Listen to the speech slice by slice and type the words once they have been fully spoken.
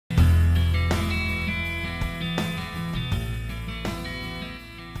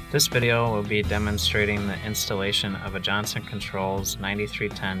This video will be demonstrating the installation of a Johnson Controls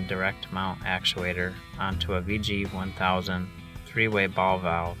 9310 direct mount actuator onto a VG1000 3-way ball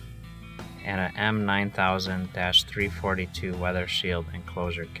valve and an M9000-342 weather shield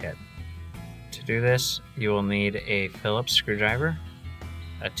enclosure kit. To do this, you will need a Phillips screwdriver,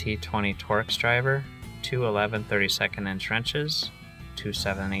 a T20 Torx driver, two 11/32 inch wrenches, two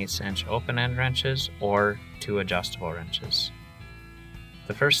 7/8 inch open end wrenches, or two adjustable wrenches.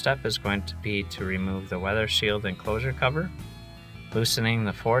 The first step is going to be to remove the weather shield enclosure cover, loosening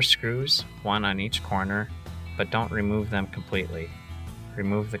the 4 screws, one on each corner, but don't remove them completely.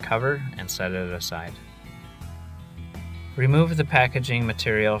 Remove the cover and set it aside. Remove the packaging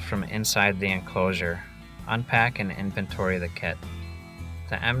material from inside the enclosure. Unpack and inventory the kit.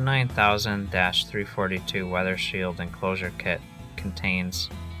 The M9000-342 weather shield enclosure kit contains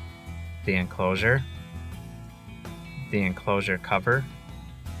the enclosure cover,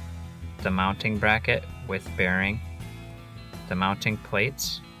 the mounting bracket with bearing, the mounting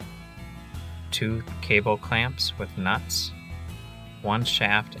plates, 2 cable clamps with nuts, 1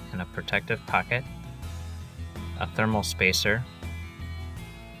 shaft and a protective pocket, a thermal spacer,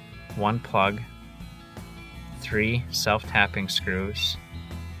 1 plug, 3 self-tapping screws,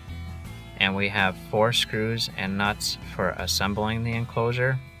 and we have 4 screws and nuts for assembling the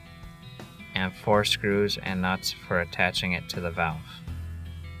enclosure and 4 screws and nuts for attaching it to the valve.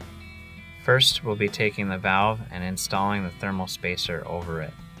 First, we'll be taking the valve and installing the thermal spacer over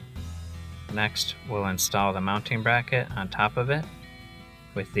it. Next, we'll install the mounting bracket on top of it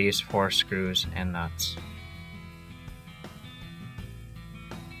with these 4 screws and nuts.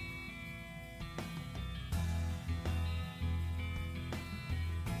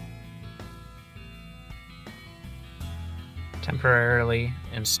 Temporarily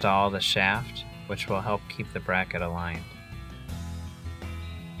install the shaft, which will help keep the bracket aligned.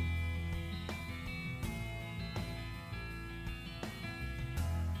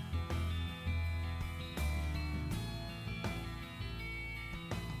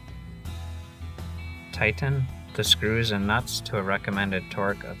 Tighten the screws and nuts to a recommended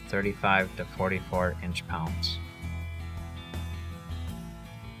torque of 35 to 44 inch-pounds.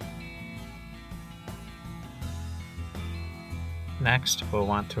 Next, we'll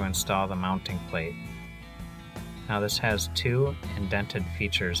want to install the mounting plate. Now this has 2 indented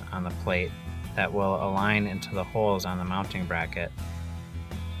features on the plate that will align into the holes on the mounting bracket.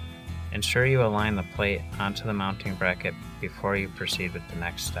 Ensure you align the plate onto the mounting bracket before you proceed with the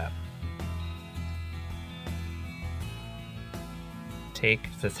next step.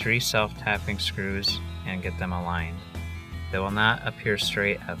 Take the 3 self-tapping screws and get them aligned. They will not appear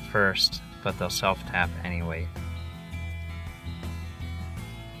straight at first, but they'll self-tap anyway.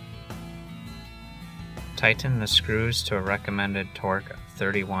 Tighten the screws to a recommended torque of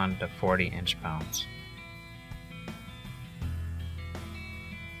 31 to 40 inch-pounds.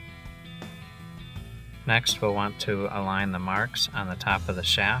 Next, we'll want to align the marks on the top of the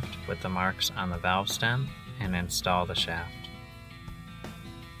shaft with the marks on the valve stem and install the shaft.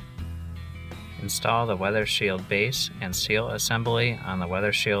 Install the weather shield base and seal assembly on the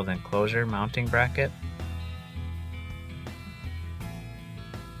weather shield enclosure mounting bracket.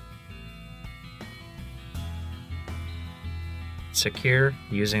 Secure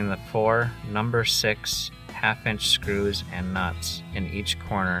using the 4 number 6 1/2-inch screws and nuts in each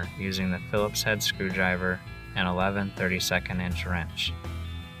corner using the Phillips head screwdriver and 11/32 inch wrench.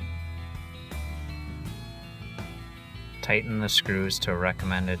 Tighten the screws to a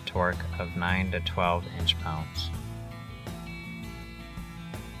recommended torque of 9 to 12 inch-pounds.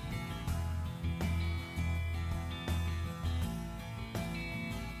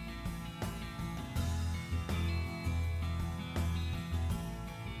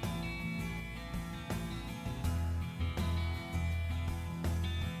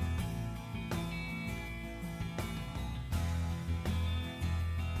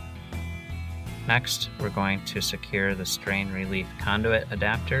 Next, we're going to secure the strain relief conduit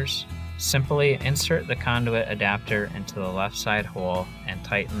adapters. Simply insert the conduit adapter into the left side hole and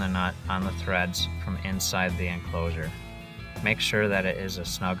tighten the nut on the threads from inside the enclosure. Make sure that it is a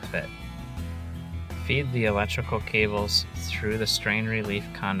snug fit. Feed the electrical cables through the strain relief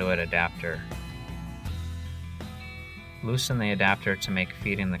conduit adapter. Loosen the adapter to make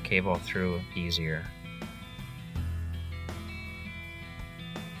feeding the cable through easier.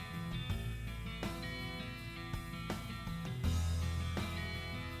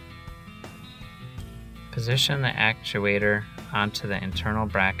 Position the actuator onto the internal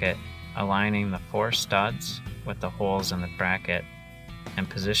bracket, aligning the 4 studs with the holes in the bracket and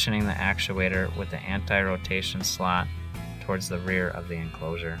positioning the actuator with the anti-rotation slot towards the rear of the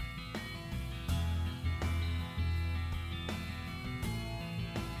enclosure.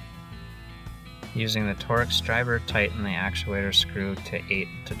 Using the Torx driver, tighten the actuator screw to 8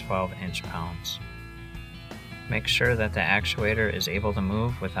 to 12 inch-pounds. Make sure that the actuator is able to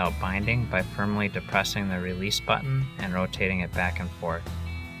move without binding by firmly depressing the release button and rotating it back and forth.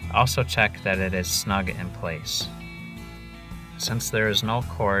 Also check that it is snug in place. Since there is no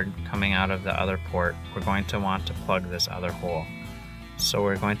cord coming out of the other port, we're going to want to plug this other hole. So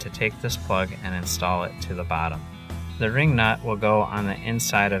we're going to take this plug and install it to the bottom. The ring nut will go on the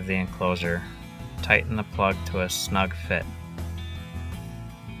inside of the enclosure. Tighten the plug to a snug fit.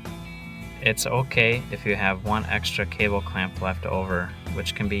 It's okay if you have one extra cable clamp left over,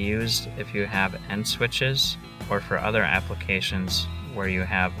 which can be used if you have end switches or for other applications where you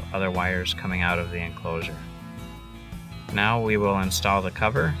have other wires coming out of the enclosure. Now we will install the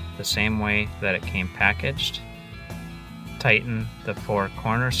cover the same way that it came packaged. Tighten the 4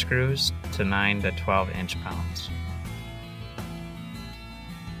 corner screws to 9 to 12 inch-pounds.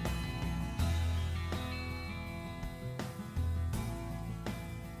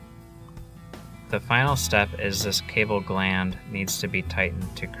 The final step is this cable gland needs to be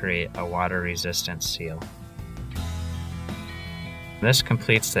tightened to create a water-resistant seal. This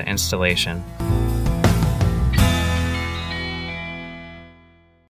completes the installation.